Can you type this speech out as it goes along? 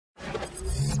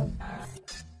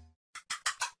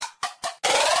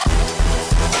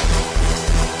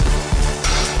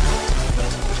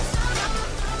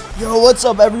Yo, what's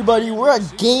up everybody? We're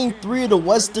at game 3 of the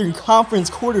Western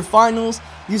Conference quarterfinals.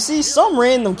 You see some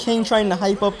random king trying to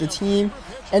hype up the team,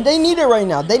 and they need it right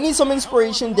now. They need some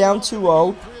inspiration down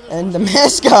 2-0, and the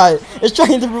mascot is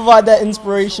trying to provide that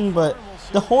inspiration, but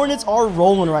the Hornets are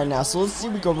rolling right now, so let's see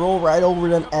if we can roll right over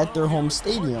them at their home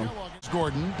stadium.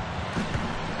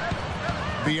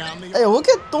 Hey, look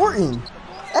at Thornton.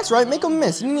 That's right, make him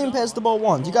miss. He didn't even pass the ball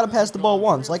once. You gotta pass the ball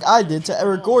once, like I did to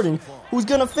Eric Gordon, who's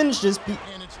gonna finish this.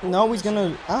 No, he's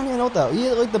gonna. I don't even know what that. He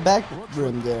hit like the back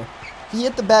rim there. He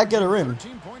hit the back of the rim.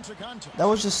 That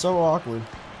was just so awkward.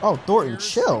 Oh, Thornton,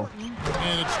 chill.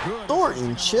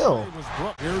 Thornton, chill.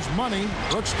 Here's money.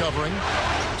 Brooks covering.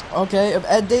 Okay, if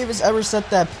Ed Davis ever set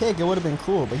that pick, it would have been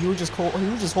cool. But he was just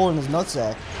holding his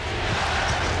nutsack.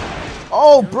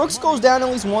 Oh, Brooks goes down at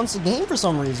least once a game for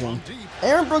some reason.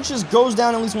 Aaron Brooks just goes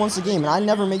down at least once a game, and I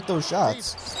never make those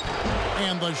shots.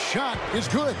 And the shot is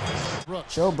good.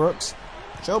 Chill, Brooks.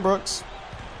 Chill, Brooks.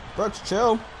 Brooks,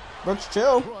 chill. Brooks,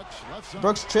 chill.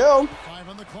 Brooks, chill.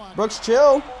 Brooks,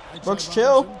 chill. Brooks,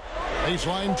 chill.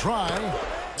 Baseline try.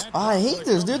 I hate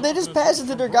this, dude. They just pass it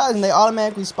to their guys, and they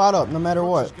automatically spot up no matter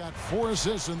what.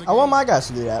 I want my guys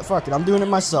to do that. Fuck it. I'm doing it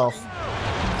myself.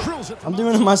 I'm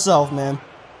doing it myself, man.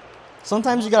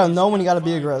 Sometimes you gotta know when you gotta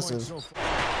be aggressive.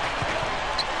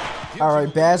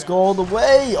 Alright, Bass, go all the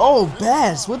way. Oh,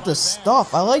 Bass with the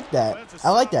stuff. I like that.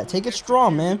 I like that. Take it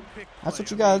strong, man. That's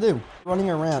what you gotta do. Running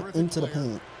around into the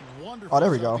paint. Oh, there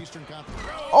we go.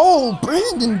 Oh,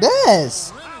 Brandon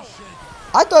Bass.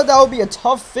 I thought that would be a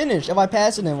tough finish if I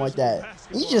passed it in like that.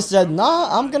 He just said,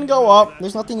 nah, I'm gonna go up.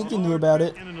 There's nothing he can do about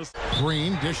it.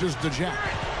 Green dishes to Jack.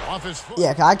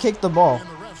 Yeah, I kicked the ball.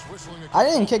 I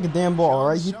didn't kick a damn ball,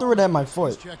 alright? He threw it at my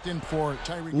foot.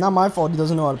 Not my fault he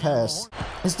doesn't know how to pass.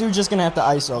 This dude's just gonna have to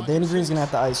ISO. Danny Green's gonna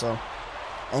have to ISO.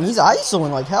 And he's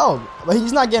ISOing like hell, but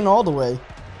he's not getting all the way.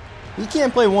 He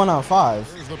can't play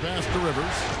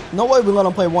 1-on-5. No way we let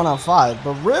him play 1-on-5,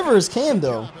 but Rivers can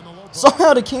though.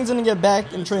 Somehow the Kings didn't get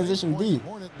back in transition deep,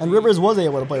 and Rivers was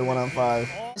able to play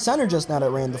 1-on-5. Center just now that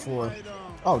ran the floor.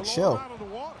 Oh, chill.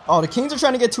 Oh, the Kings are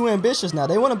trying to get too ambitious now.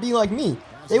 They want to be like me.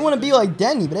 They want to be like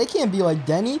Denny, but they can't be like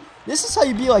Denny. This is how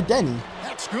you be like Denny.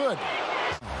 That's good.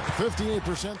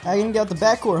 58%. How you gonna get out the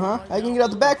backcourt, huh? How you gonna get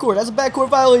out the backcourt? That's a backcourt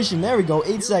violation. There we go.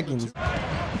 8 seconds.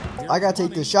 I gotta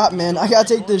take this shot, man. I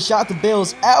gotta take this shot to bail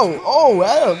us out. Oh,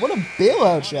 what a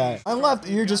bailout shot. My left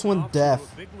ear just went deaf.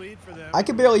 I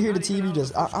could barely hear the TV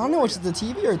just. I don't know if it's the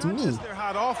TV or it's me.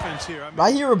 But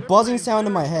I hear a buzzing sound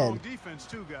in my head.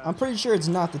 I'm pretty sure it's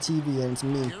not the TV and it's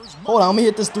me. Hold on, let me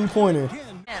hit this three-pointer.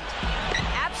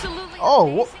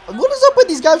 Oh, what is up with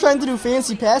these guys trying to do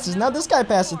fancy passes? Now this guy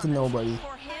passed it to nobody.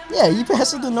 Yeah, he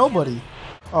passed it to nobody.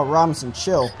 Oh, Robinson,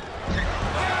 chill.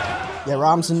 Yeah,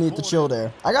 Robinson needed to chill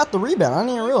there. I got the rebound. I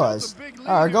didn't even realize.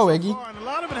 All right, go, Iggy. A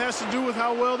lot of it has to do with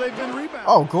how well they've been rebounding.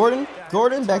 Oh, Gordon.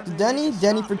 Gordon, back to Denny.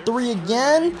 Denny for 3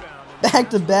 again.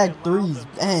 Back-to-back threes.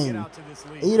 Bang.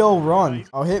 8-0 run.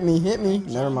 Oh, hit me. Hit me.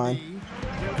 Never mind.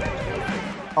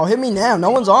 Oh, hit me now.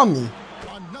 No one's on me.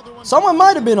 Someone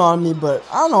might have been on me, but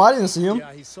I don't know. I didn't see him.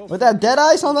 With that dead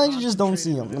eye, sometimes you just don't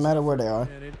see them, no matter where they are.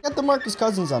 Got the Marcus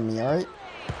Cousins on me, alright?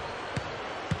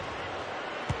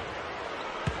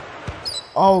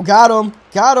 Oh, got him.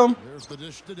 Got him.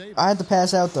 I had to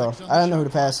pass out, though. I didn't know who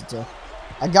to pass it to.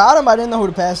 I got him, but I didn't know who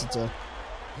to pass it to.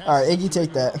 Alright, Iggy,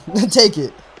 take that. Take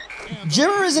it.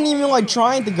 Jimmer isn't even, like,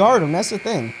 trying to guard him. That's the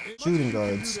thing. Shooting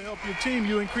guards. To help your team,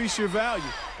 you increase your value.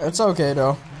 It's okay,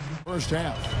 though. First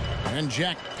half. And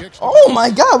Jack kicks. Oh my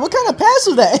god, what kind of pass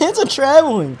was that? Hands are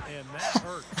traveling.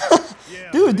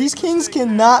 Dude, these Kings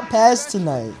cannot pass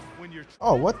tonight.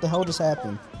 Oh, what the hell just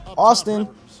happened? Austin.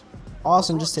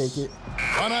 Austin, just take it.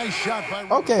 A nice shot by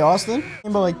Okay, Austin.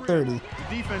 Came by like 30. The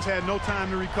defense had no time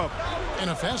to recover. And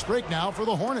a fast break now for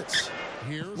the Hornets.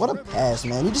 What a pass,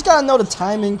 man. You just gotta know the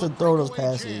timing to throw those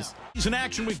passes.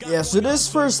 Yeah, so this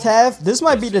first half, this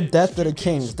might be the death of the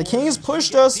Kings. The Kings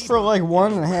pushed us for like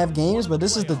 1.5 games, but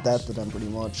this is the death of them pretty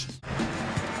much.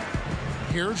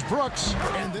 Here's Brooks.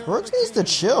 Brooks needs to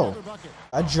chill.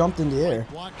 I jumped in the air.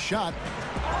 Block shot.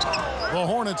 The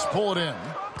Hornets pull it in.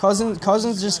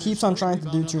 Cousins just keeps on trying to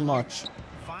do too much.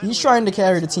 He's trying to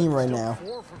carry the team right now.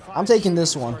 I'm taking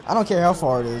this one. I don't care how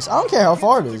far it is. I don't care how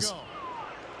far it is.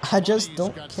 I just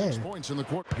don't care.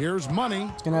 Here's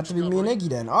money. It's gonna have to be me and Iggy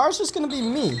then. Ours just gonna be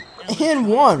me. And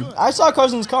one. I saw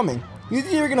Cousins coming.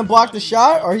 He's either gonna block the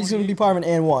shot or he's gonna be part of an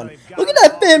and one. Look at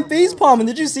that fan face palming.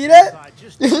 Did you see that?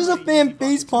 There's a fan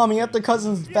face palming after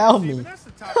Cousins fouled me.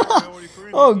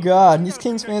 Oh god, these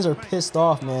Kings fans are pissed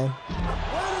off, man.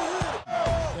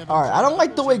 Alright, I don't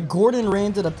like the way Gordon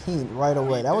ran to the paint right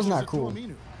away. That was not cool.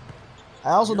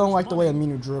 I also don't like the way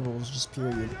Aminu dribbles, just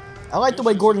period. I like the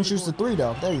way Gordon shoots the 3,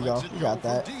 though. There you go. You got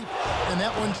that. And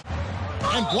that one,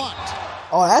 and blocked.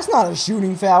 Oh, that's not a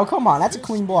shooting foul. Come on, that's a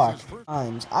clean block.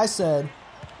 I said,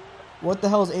 what the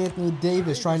hell is Anthony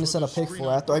Davis trying to set a pick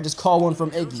for after I just call one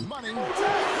from Iggy?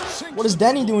 What is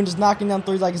Denny doing just knocking down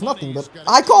threes like it's nothing? But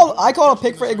I called a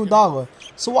pick for Iguodala.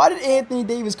 So why did Anthony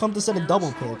Davis come to set a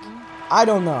double pick? I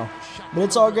don't know. But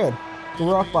it's all good.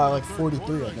 We're up by like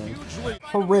 43, I think.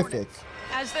 Horrific.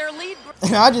 As their lead.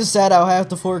 And I just sat out half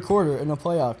the fourth quarter in a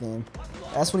playoff game.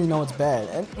 That's when you know it's bad.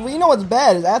 And when you know what's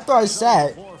bad is after I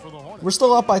sat, we're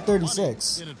still up by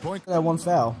 36. That one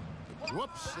foul.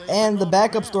 And the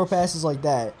backup store passes like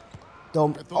that.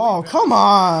 Don't. Oh, come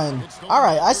on. All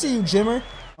right, I see you, Jimmer.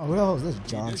 Oh, who the hell is this?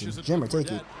 Johnson. Jimmer,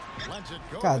 take it.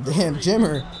 God damn,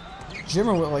 Jimmer.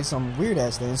 Jimmer with like some weird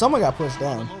ass thing. Someone got pushed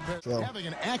down. Chill.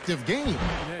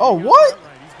 Oh, what?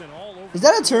 Is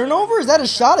that a turnover? Is that a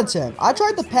shot attempt? I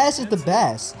tried to pass it to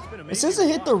Bass. But since it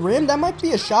hit the rim, that might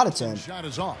be a shot attempt.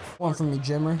 One from me,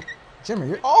 Jimmer. Jimmer,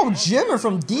 you're... Oh, Jimmer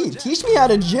from deep. Teach me how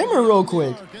to Jimmer real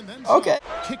quick. Okay.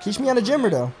 Teach me how to Jimmer,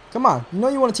 though. Come on. You know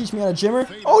you want to teach me how to Jimmer?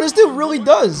 Oh, this dude really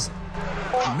does.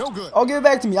 No good. Oh, give it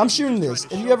back to me. I'm shooting this.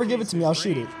 If you ever give it to me, I'll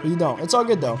shoot it. But you don't. It's all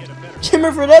good, though.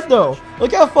 Jimmer for that, though.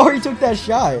 Look how far he took that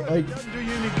shot. Like,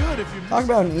 talk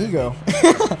about an ego.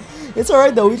 It's all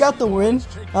right, though. We got the win.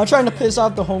 I'm trying to piss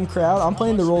off the home crowd. I'm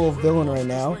playing the role of villain right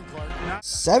now.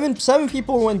 Seven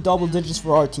people went double digits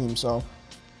for our team, so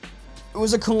it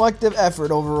was a collective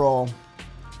effort overall,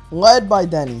 led by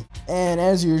Denny. And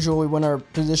as usual, we win our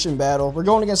position battle. We're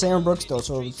going against Aaron Brooks, though,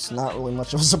 so it's not really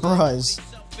much of a surprise.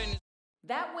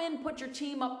 That win put your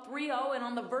team up 3-0 and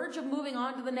on the verge of moving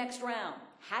on to the next round.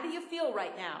 How do you feel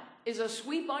right now? Is a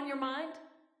sweep on your mind?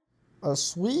 A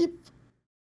sweep?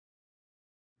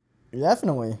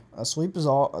 Definitely. A sweep is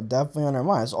definitely on our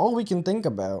mind. It's all we can think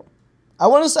about. I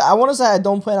want to say I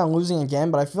don't plan on losing again,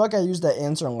 but I feel like I used that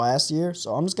answer last year,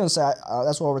 so I'm just gonna say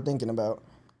that's what we're thinking about.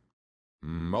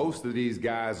 Most of these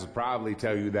guys will probably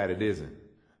tell you that it isn't.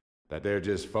 That they're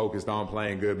just focused on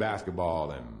playing good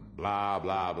basketball and blah,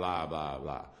 blah, blah, blah,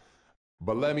 blah.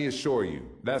 But let me assure you,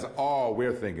 that's all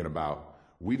we're thinking about.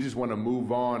 We just want to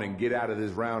move on and get out of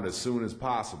this round as soon as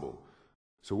possible.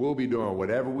 So we'll be doing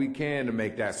whatever we can to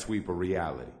make that sweep a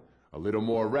reality. A little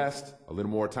more rest, a little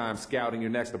more time scouting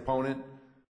your next opponent.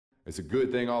 It's a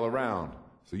good thing all around.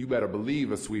 So you better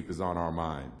believe a sweep is on our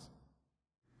minds.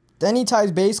 Denny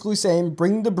Ty's basically saying,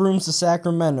 bring the brooms to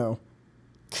Sacramento.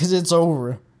 Because it's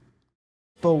over.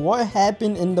 But what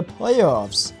happened in the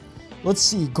playoffs? Let's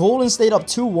see. Golden State up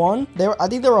 2-1. I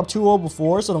think they were up 2-0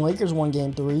 before, so the Lakers won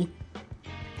Game 3.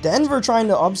 Denver trying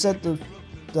to upset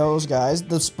those guys.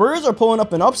 The Spurs are pulling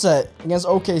up an upset against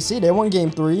OKC. They won Game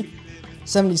 3.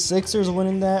 76ers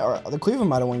winning that. Or the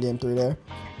Cleveland might have won Game 3 there.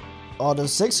 Oh, the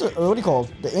Sixers, what do you call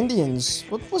it? The Indians.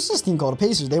 What's this team called? The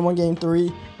Pacers. They won Game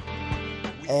 3.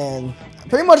 And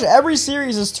pretty much every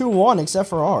series is 2-1 except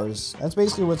for ours. That's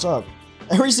basically what's up.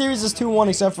 Every series is 2-1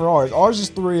 except for ours. Ours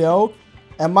is 3-0.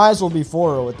 And might as well be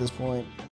 4-0 at this point.